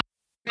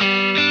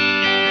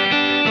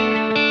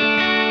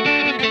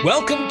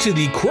Welcome to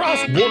the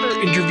Cross Border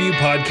Interview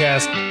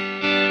Podcast.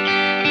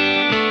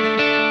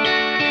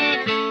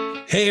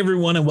 Hey,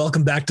 everyone, and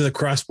welcome back to the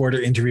Cross Border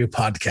Interview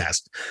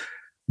Podcast.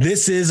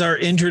 This is our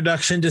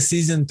introduction to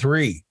Season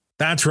 3.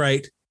 That's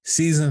right,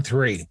 Season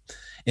 3.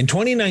 In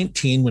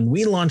 2019, when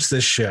we launched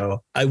this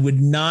show, I would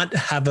not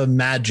have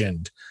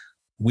imagined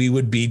we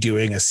would be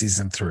doing a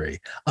Season 3.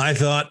 I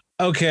thought,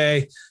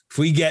 okay, if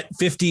we get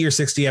 50 or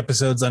 60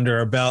 episodes under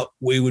our belt,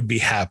 we would be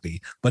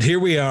happy. But here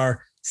we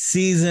are,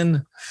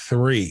 Season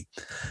 3.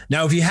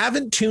 Now, if you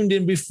haven't tuned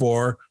in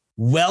before,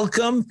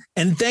 welcome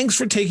and thanks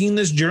for taking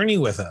this journey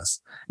with us.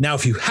 Now,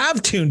 if you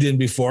have tuned in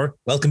before,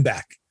 welcome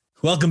back.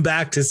 Welcome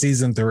back to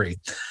Season 3.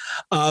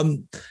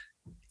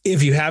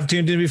 If you have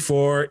tuned in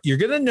before, you're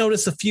going to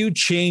notice a few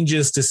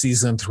changes to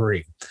Season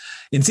 3.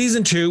 In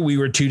Season 2, we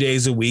were 2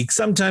 days a week,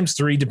 sometimes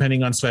 3,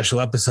 depending on special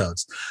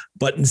episodes.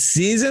 But in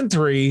Season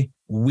 3,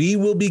 we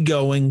will be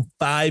going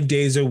 5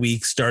 days a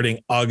week starting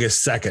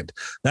August 2nd.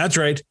 That's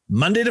right,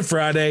 Monday to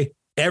Friday,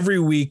 every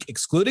week,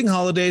 excluding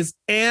holidays,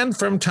 and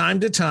from time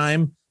to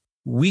time,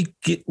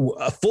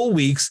 full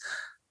weeks,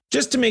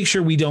 just to make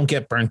sure we don't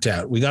get burnt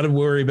out. We got to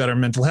worry about our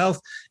mental health,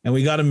 and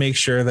we got to make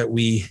sure that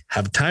we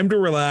have time to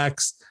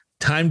relax,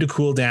 time to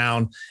cool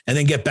down, and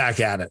then get back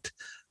at it.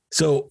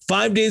 So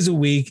 5 days a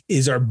week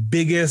is our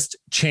biggest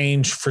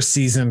change for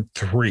Season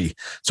 3.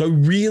 So I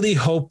really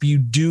hope you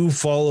do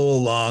follow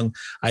along.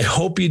 I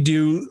hope you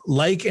do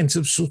like and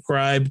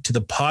subscribe to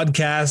the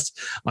podcast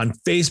on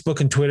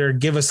Facebook and Twitter.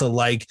 Give us a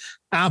like,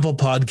 Apple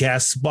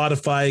Podcasts,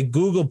 Spotify,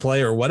 Google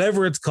Play, or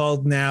whatever it's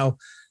called now.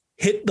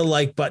 Hit the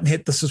like button,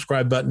 hit the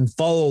subscribe button,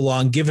 follow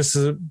along, give us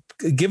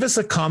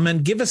a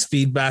comment, give us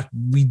feedback.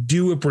 We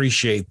do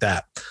appreciate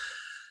that.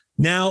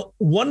 Now,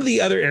 one of the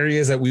other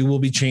areas that we will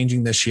be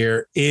changing this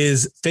year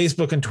is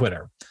Facebook and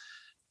Twitter.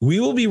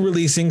 We will be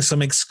releasing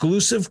some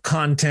exclusive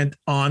content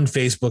on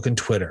Facebook and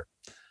Twitter.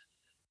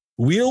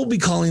 We'll be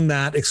calling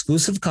that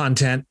exclusive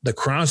content the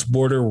Cross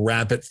Border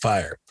Rapid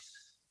Fire.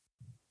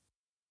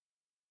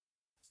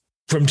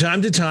 From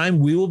time to time,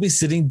 we will be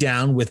sitting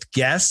down with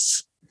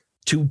guests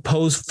to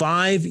pose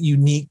 5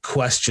 unique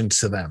questions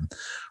to them.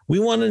 We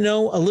want to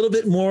know a little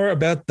bit more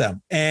about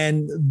them.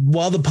 And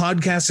while the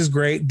podcast is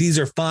great, these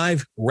are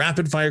 5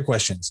 rapid fire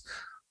questions.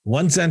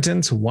 1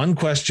 sentence, 1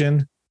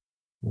 question,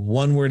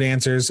 1 word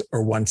answers,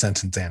 or 1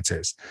 sentence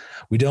answers.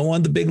 We don't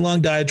want the big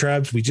long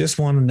diatribes. We just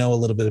want to know a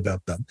little bit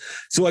about them.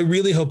 So I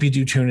really hope you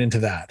do tune into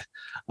that.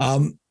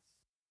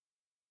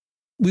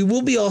 We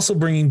will be also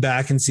bringing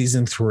back in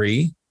Season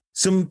 3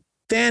 some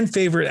fan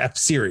favorite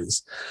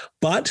series.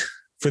 But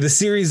for the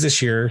series this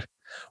year,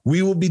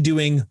 we will be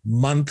doing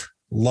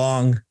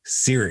month-long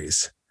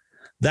series.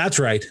 That's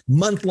right,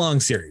 month-long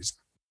series.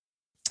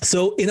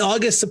 So in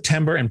August,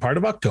 September, and part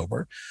of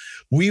October,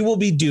 we will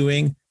be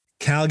doing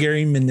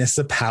Calgary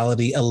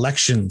Municipality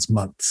Elections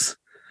months.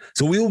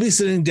 So we will be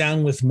sitting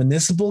down with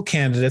municipal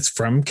candidates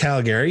from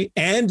Calgary.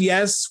 And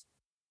yes,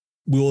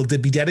 we will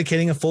be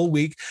dedicating a full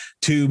week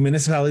to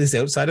municipalities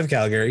outside of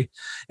Calgary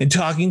and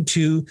talking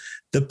to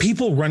the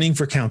people running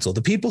for council,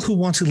 the people who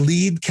want to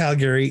lead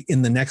Calgary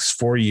in the next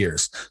 4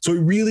 years. So I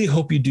really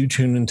hope you do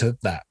tune into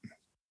that.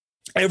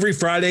 Every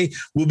Friday,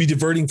 we'll be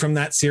diverting from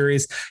that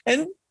series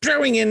and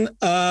throwing in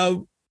a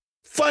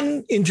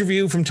fun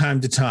interview from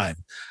time to time.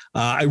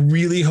 I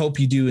really hope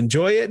you do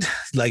enjoy it.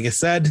 Like I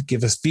said,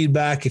 give us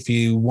feedback if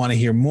you want to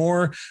hear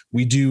more.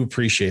 We do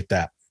appreciate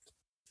that.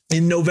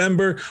 In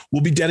November,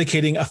 we'll be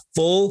dedicating a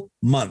full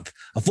month,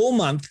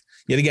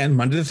 yet again,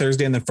 Monday to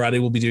Thursday, and then Friday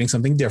we'll be doing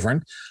something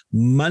different.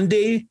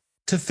 Monday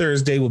to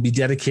Thursday, we'll be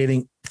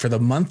dedicating for the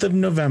month of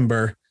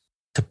November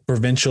to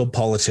provincial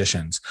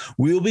politicians.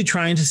 We will be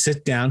trying to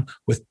sit down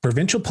with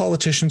provincial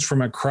politicians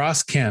from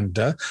across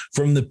Canada,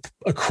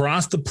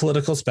 across the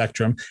political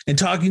spectrum, and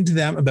talking to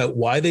them about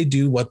why they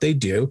do what they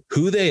do,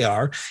 who they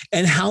are,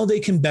 and how they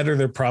can better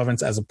their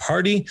province as a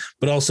party,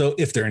 but also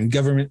if they're in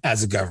government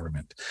as a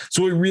government.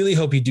 So we really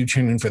hope you do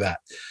tune in for that.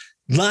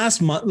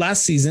 Last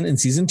season, in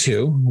Season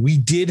 2, we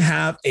did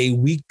have a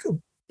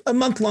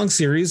month-long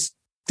series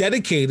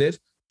dedicated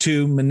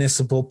to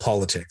municipal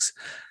politics.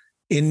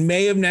 In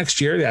May of next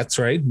year, that's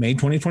right, May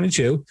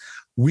 2022,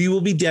 we will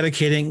be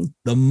dedicating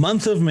the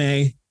month of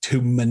May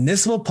to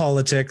municipal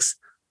politics,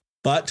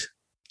 but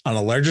on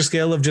a larger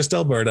scale of just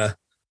Alberta,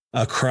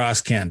 across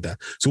Canada.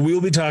 So we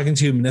will be talking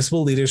to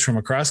municipal leaders from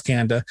across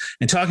Canada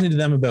and talking to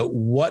them about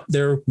what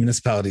their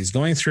municipality is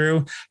going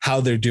through,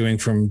 how they're doing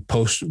from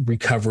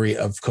post-recovery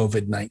of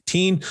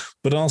COVID-19,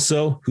 but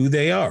also who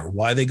they are,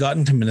 why they got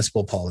into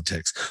municipal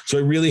politics. So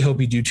I really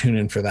hope you do tune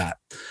in for that.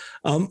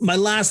 My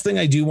last thing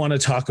I do want to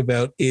talk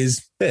about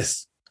is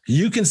this.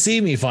 You can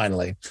see me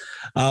finally.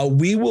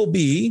 We will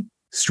be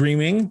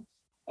streaming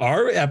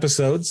our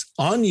episodes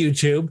on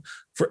YouTube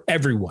for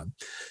everyone.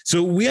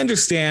 So we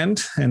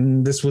understand,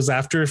 and this was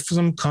after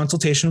some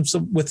consultation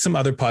with some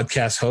other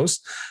podcast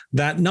hosts,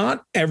 that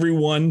not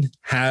everyone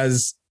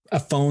has a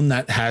phone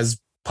that has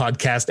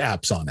podcast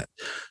apps on it.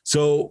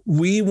 So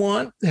we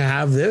want to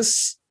have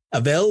this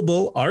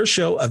available, our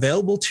show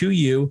available to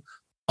you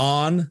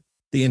on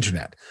the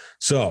internet.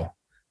 So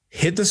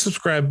hit the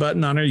subscribe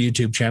button on our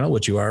YouTube channel,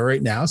 which you are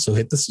right now. So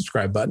hit the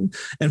subscribe button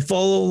and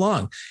follow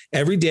along.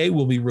 Every day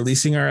we'll be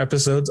releasing our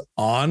episodes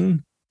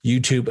on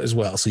YouTube as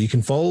well. So you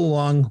can follow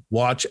along,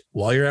 watch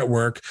while you're at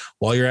work,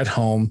 while you're at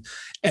home.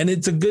 And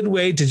it's a good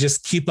way to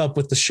just keep up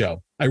with the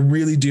show. I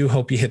really do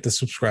hope you hit the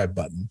subscribe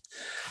button.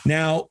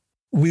 Now,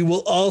 we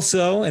will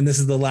also, and this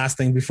is the last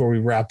thing before we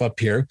wrap up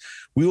here,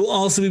 we will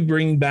also be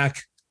bringing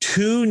back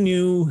 2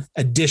 new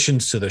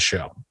additions to the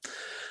show.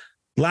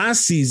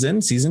 Last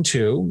season, season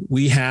 2,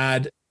 we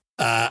had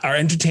our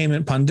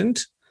entertainment pundit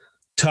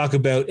talk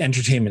about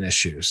entertainment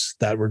issues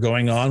that were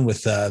going on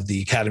with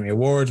the Academy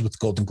Awards, with the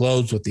Golden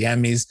Globes, with the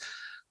Emmys.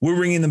 We're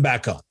bringing them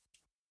back on.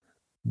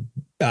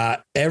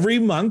 Every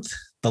month,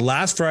 the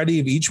last Friday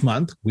of each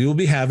month, we will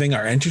be having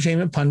our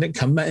entertainment pundit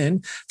come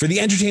in for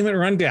the entertainment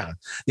rundown.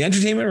 The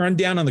entertainment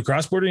rundown on the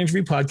Cross Border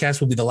Interview podcast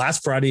will be the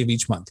last Friday of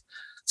each month.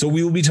 So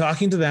we will be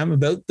talking to them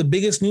about the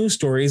biggest news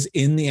stories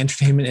in the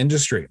entertainment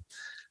industry.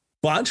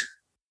 But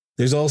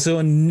there's also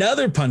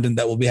another pundit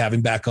that we'll be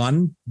having back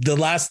on the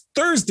last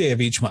Thursday of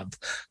each month.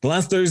 The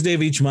last Thursday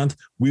of each month,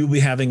 we will be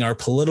having our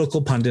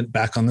political pundit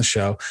back on the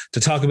show to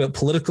talk about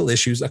political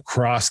issues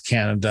across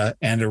Canada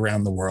and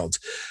around the world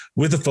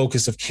with a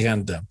focus of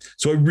Canada.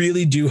 So I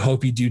really do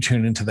hope you do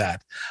tune into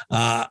that.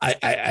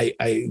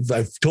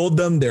 I've told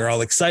them they're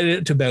all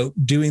excited about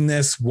doing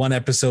this 1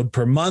 episode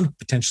per month,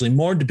 potentially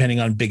more,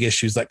 depending on big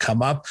issues that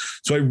come up.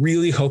 So I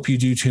really hope you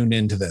do tune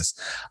into this.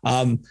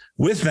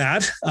 With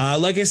that,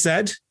 like I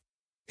said,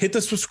 hit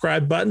the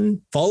subscribe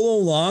button, follow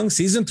along.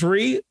 Season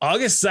 3,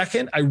 August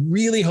 2nd. I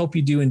really hope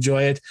you do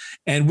enjoy it.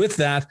 And with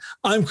that,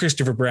 I'm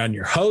Christopher Brown,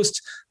 your host.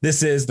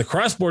 This is the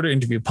Cross Border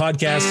Interview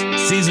Podcast,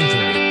 Season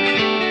 3.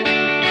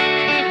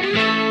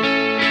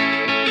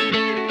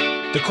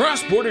 The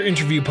Cross Border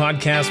Interview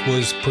Podcast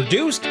was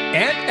produced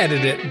and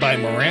edited by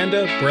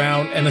Miranda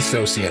Brown and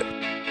Associate.